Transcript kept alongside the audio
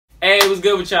what's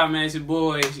good with y'all, man? It's your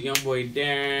boy, young boy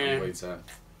Darren. Wait time.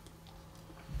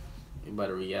 You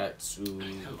better react to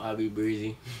I'll be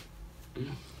breezy.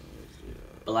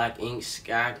 Black Ink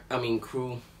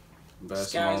Crew.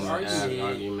 best Sky's moment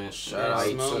argument. Shout out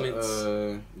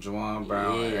to Juwan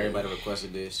Brown. Yeah. Everybody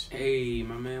requested this. Hey,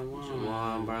 my man Juan.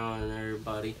 Juwan Brown and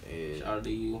everybody. Yeah. Shout out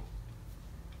to you.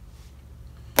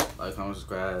 Like, comment,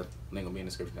 subscribe. Link will be in the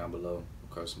description down below.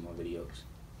 Record some more videos.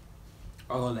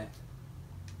 All that.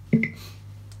 I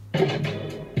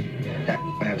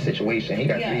have a situation. He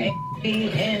got A, B,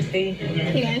 and C.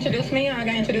 You gonna introduce me or I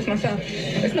gotta introduce myself?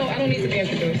 I don't need to be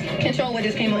introduced. Control what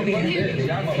just came over here. It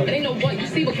ain't no what, you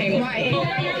see what came over. Right.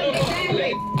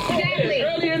 Exactly.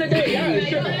 Early in the day,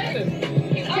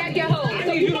 Check your hole. I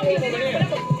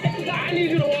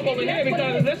need you to walk over here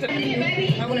because listen.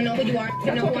 I wanna know who you are. I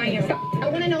know who I am. I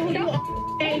wanna know who you are.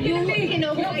 And you can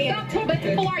know who I am. But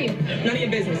who are you? None of your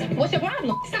business. What's your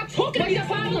problem? Stop talking. What's your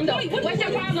problem though? What's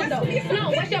your problem though? No,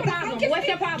 what's your problem? What's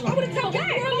your problem? I would have told you.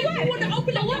 You want to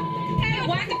open the what?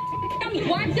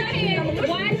 Wash your hands.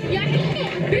 Wash your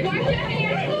hands. Wash your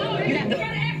hands. You have to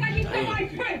act like you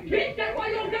somebody's friend. Bitch, that's why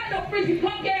you don't got no friends, you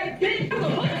punk ass bitch. I'm a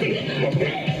pussy.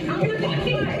 I'm a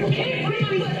pussy. You can't bring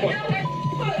me with all that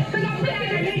because I'm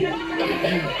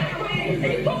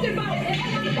you talking about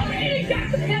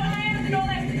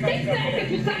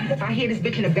I hear this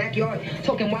bitch in the backyard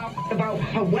talking wild about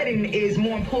her wedding is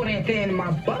more important than my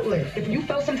butler. If you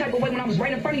felt some type of way when I was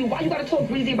right in front of you, why you gotta talk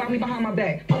greasy about me behind my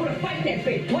back? I wanna fight that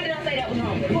bitch. When did I say that was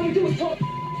wrong? All you do is talk. I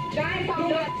ain't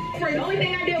talking about friend. The only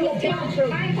thing I did was tell the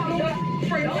truth. I ain't talking about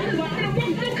friend.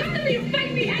 Don't come to me and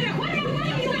fight me. What am I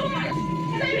fighting so hard?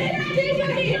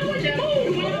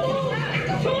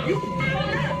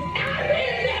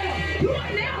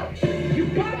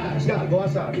 Stop, go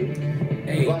outside, dude.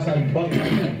 Hey, Go outside, you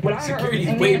bugging. What I security's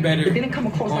heard, way better it didn't come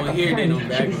across on like here a than friend. on She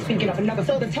was back. speaking of another.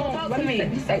 So the tone, let me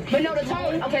say. But no, the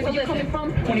tone. Okay, so you're coming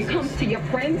from when it comes to your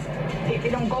friends,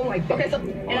 it don't go like that. Okay, so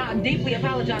and I deeply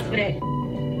apologize for that.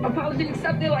 Apology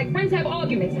accepted. Like friends have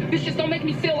arguments. This just don't make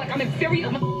me feel like I'm inferior.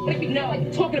 Make me know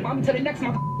like talking about me to the next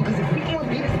month. Because if we want to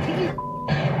be this team,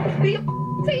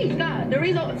 Scott, the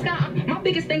reason, Scott, my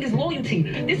biggest thing is loyalty.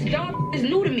 This job is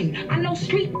new to me. I know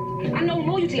street. I know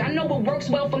loyalty. I know what works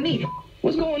well for me.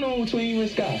 What's going on between you and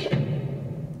Scott?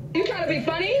 You trying to be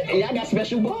funny? Yeah, I got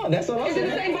special bond. That's all I'm Is it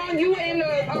the same bond you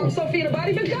and Sophia the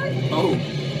body bitch got? Oh.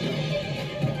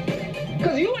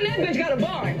 Because you and that bitch got a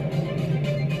bond.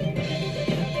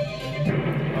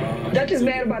 Dutch is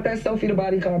mad about that Sophie the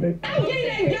body comment. I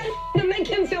gave that to make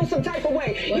him feel some type of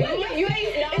way. You ain't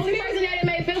the only person that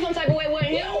made feel some type of way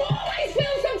wasn't you. You always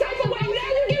feel some type of way. Now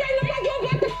you get ready to look like you're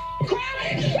about to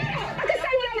cry. Shut up. I can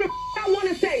say whatever the I want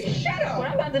to say. Shut up. What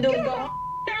I'm about to do is go.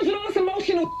 There's all this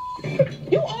emotional.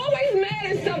 You always mad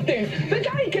at something. Bitch,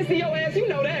 I ain't kissing your ass. You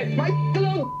know that. My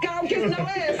little guy, I'm kissing no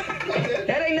ass.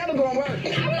 That ain't never gonna work.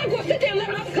 I'm not gonna sit there and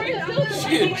let my friends feel some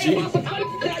type of way about some funny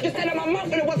that I just said in my mouth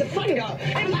and it wasn't funny, y'all.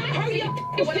 And I heard your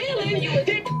feelings. You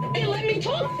didn't let me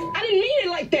talk. I didn't mean it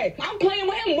like that. I'm playing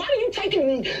with him. Why are you taking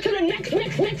me to the next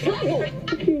level?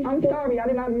 I'm sorry. I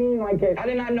did not mean like it. I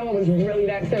did not know it was really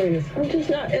that serious. I'm just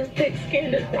not as thick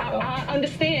skinned as that. I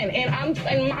understand. And I'm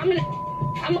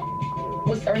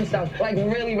with certain stuff. Like,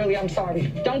 really, I'm sorry.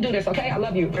 Don't do this, okay? I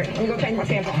love you. Let me go change my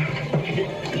tampon.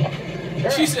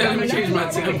 She said, let me change my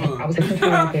tampon. I was looking for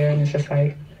right there, and it's just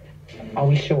like, are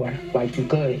we sure? Like, you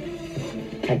good?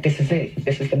 Like, this is it.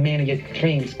 This is the man of your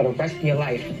dreams for the rest of your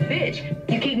life. Bitch,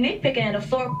 you keep nitpicking at a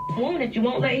sore wound that you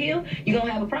won't let heal, you're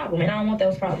gonna have a problem, and I don't want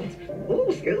those problems. Ooh,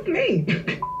 excuse me.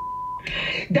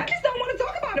 I just don't want to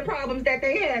talk about the problems that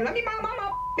they had. Let me mind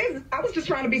my business. I was just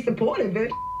trying to be supportive,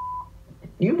 bitch.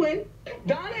 You win.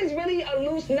 Donna is really a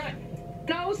loose nut.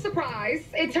 No surprise.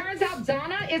 It turns out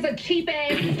Donna is a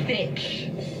cheap-ass bitch.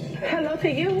 Hello to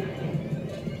you.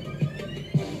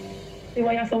 See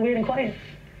why y'all so weird and quiet?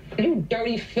 You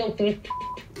dirty, filthy,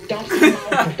 dumpster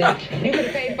mouth bitch. You could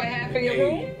have paid for half of your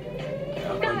room.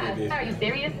 God, are you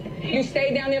serious? You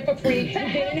stayed down there for free. You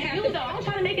didn't have You to. though, I'm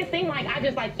trying to make it seem like I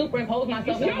just like superimposed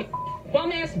myself on you.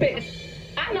 Bum-ass bitch.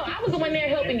 I know, I was the one there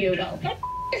helping you though. Don't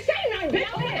say nothing, bitch.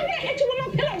 I'm gonna hit you with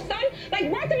my pillow, son. Like,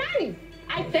 worth the money.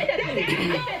 I said that to you. That's I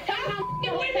said, tell how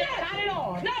you went there. Not at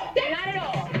all. No, Not at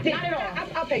all. Not at all.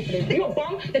 I'll pay for this. You a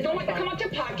bum that don't like to come out your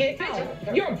pocket. How?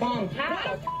 You're a bum.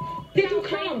 How? Did you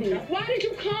come? Why did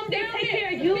you come down there? Take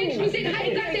care of you. Bitch, you did. How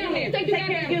you got down there? Take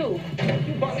care of you. You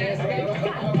bum ass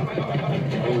bitch.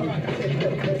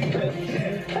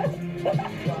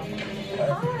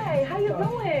 Hi, how you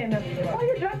doing? Oh,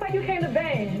 you dressed like you came to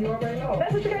bang. You already know.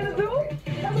 That's what you came to do?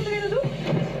 That's what you came to do?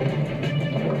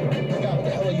 What the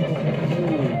hell are you doing?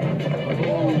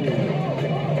 Oh,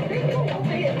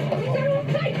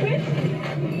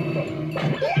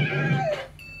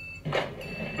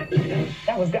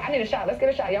 I need a shot. Let's get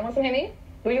a shot. Y'all want some Henny?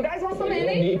 Do you guys want some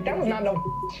Henny? That was not no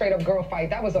straight up girl fight.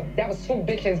 That was two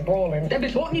bitches brawling. That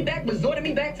bitch brought me back, resorted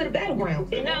me back to the battleground.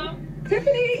 No.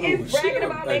 Tiffany is bragging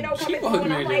about they know coming supposed to on.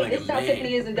 be I'm acting like, this is how a Tiffany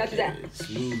man. is and Dutch is that.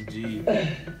 Smooth G.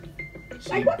 She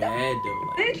Like, what the- bad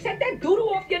though. Like, Bitch, take that doodle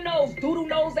off your nose. Doodle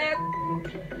nose ass.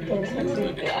 I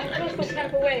feel some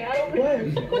type of way. I don't What?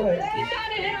 He's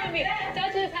trying to hit on me.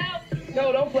 Touch his house.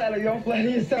 No, don't flatter. You don't flatter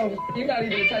yourself. You're not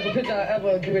even the type of bitch I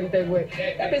ever do anything with.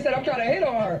 That bitch said I'm trying to hit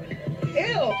on her.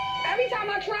 Ew. Every time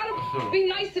I try to be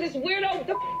nice to this weirdo,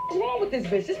 the what's wrong with this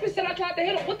bitch? This bitch said I tried to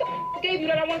hit her. What the gave you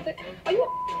that I wanted to? Are you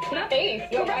a Not face.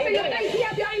 Yo, right in your face. He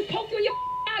happy I ain't poked you in your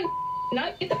eye.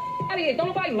 Nut. Get the out of here. Don't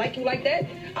nobody like you like that.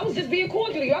 I was just being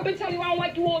cordial to you. I've been telling you I don't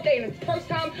like you all day. And the first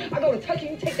time I go to touch you,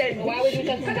 you take that. Why would you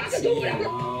touch me? Because I can do whatever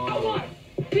I want.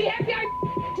 Be happy I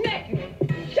smack you.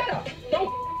 Shut up. Don't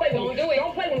play with me.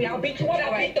 Don't play with me. I'll beat you up.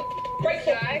 I'll beat the brakes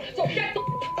off. So shut the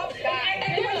up.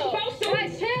 And do what you're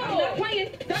supposed to. I'm not playing.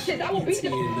 That's it. I will beat the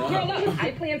girl up.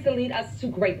 I plan to lead us to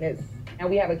greatness. And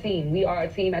we have a team. We are a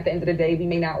team at the end of the day. We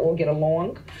may not all get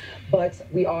along, but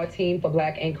we are a team for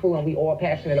Black Ink Crew, and we all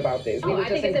passionate about this. Oh, I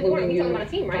think it's important. We're talking about a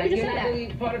team, right? You just You're said not that.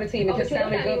 really part of the team. It Oh, just but you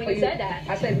sounded looked at me good when for you you. said that.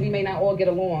 I said we may not all get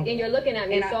along. And you're looking at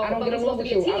me, And so I don't get along with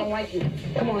you. I don't like you.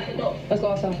 Come on. Let's go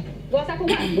outside. Go outside for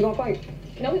what? We're going to fight.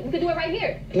 No, we could do it right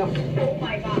here. No. Oh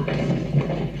my God.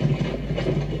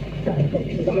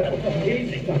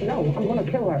 No, I'm going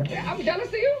to kill her. I'm jealous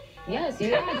of you? Yes,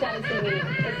 you are jealous of me.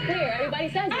 It's clear. Everybody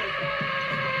says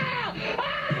it.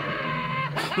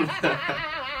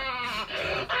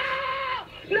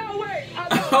 No way.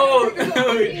 Oh, That's no,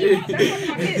 one of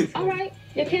my kids. All right.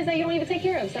 Your kids that you don't even take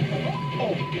care of. So. Get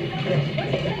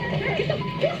the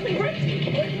kiss me, Rick.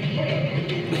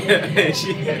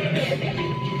 she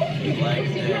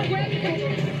like that.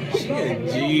 She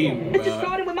a G, It just bro.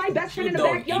 started with my best friend in the She'll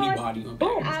throw backyard. anybody on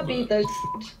Boom. back. I beat the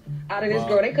out of this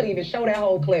girl. They couldn't even show that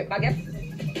whole clip. I guess.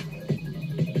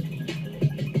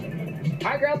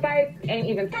 Our girl fight ain't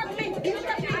even.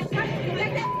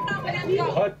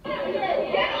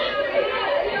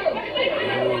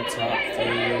 Oh, top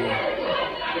three.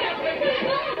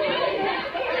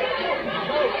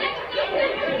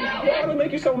 Why would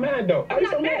make you so mad though? I'm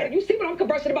not mad. You see what I'm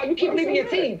conversing about? You keep leaving your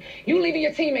team. You leaving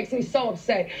your team makes me so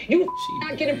upset. You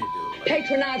not getting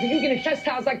patronized and you getting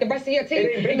chastised like the rest of your team.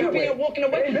 And you being walking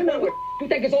away. You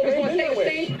think it's always going to stay the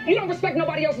same? You don't respect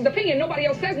nobody else's opinion. Nobody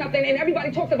else says nothing, and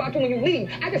everybody talks about you when you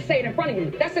leave. I just say it in front of you.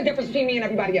 That's the difference between me and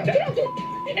everybody else. You don't do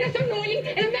and it's annoying,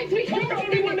 and it makes me talk. You're the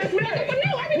only one that's mad. But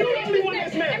no,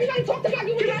 everybody mad. Everybody talks about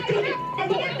you when you're not.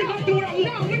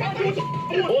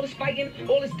 All this fighting,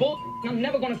 all this bull, I'm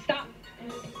never going to stop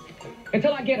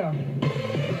until I get her.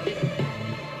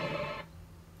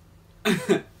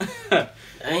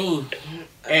 Hey,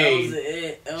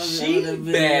 She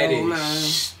bad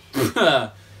as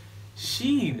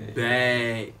she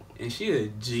bad, and she a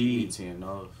G. Teeing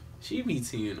off. She be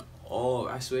teeing off.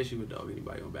 I swear she would dog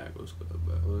anybody on Backwards Club,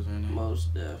 bro. What was her name?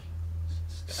 most def.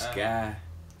 Sky.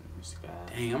 Sky.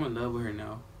 Dang, I'm in love with her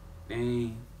now.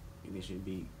 Dang. You think she'd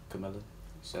beat Camilla?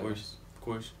 Of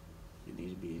course. You think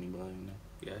she'd beat anybody in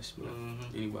there? Yes, but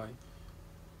anybody.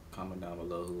 Comment down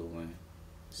below who would win.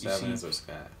 You Sevens see- or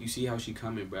Sky? You see how she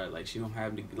coming, bro? Like she don't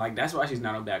have the like. That's why she's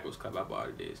not on Backwards Club. I bought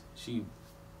her this. She,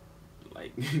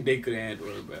 like, they could handle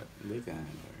her, bro. They can handle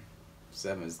her.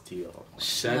 Sevens tee off.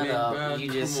 7, Shut up. bro. You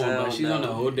Come just on, bro. sound She's on a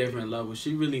dumb. whole different level.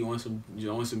 She really on some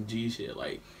G shit.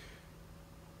 Like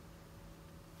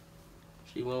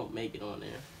She won't make it on there.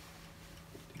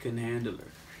 they couldn't handle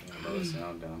her. Low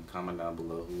sound down. Comment down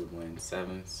below who would win.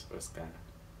 Sevens or Sky?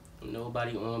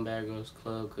 Nobody on Bad Girls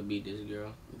Club could beat this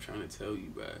girl. I'm trying to tell you,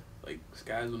 bro. Like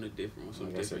Sky's on a different, on some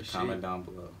Like I said, different comment shit. down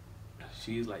below.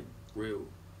 She's like real.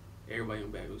 Everybody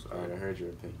on Backwards Club. Alright, I heard your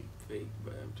opinion. Fake,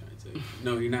 but I'm trying to tell you.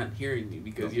 No, you're not hearing me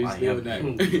because No, you're I still am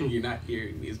not. hearing You're not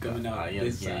hearing me. It's coming out I am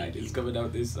this hearing side. you. It's coming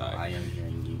out this side. I am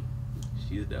hearing you.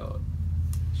 She's a dog.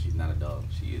 She's not a dog.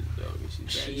 She is a dog, and she's bad.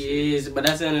 She is, but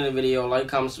that's the end of the video. Like,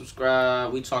 comment,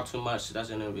 subscribe. We talk too much, so that's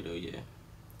the end of the video,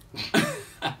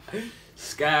 yeah.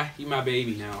 Sky, you my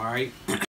baby now, all right?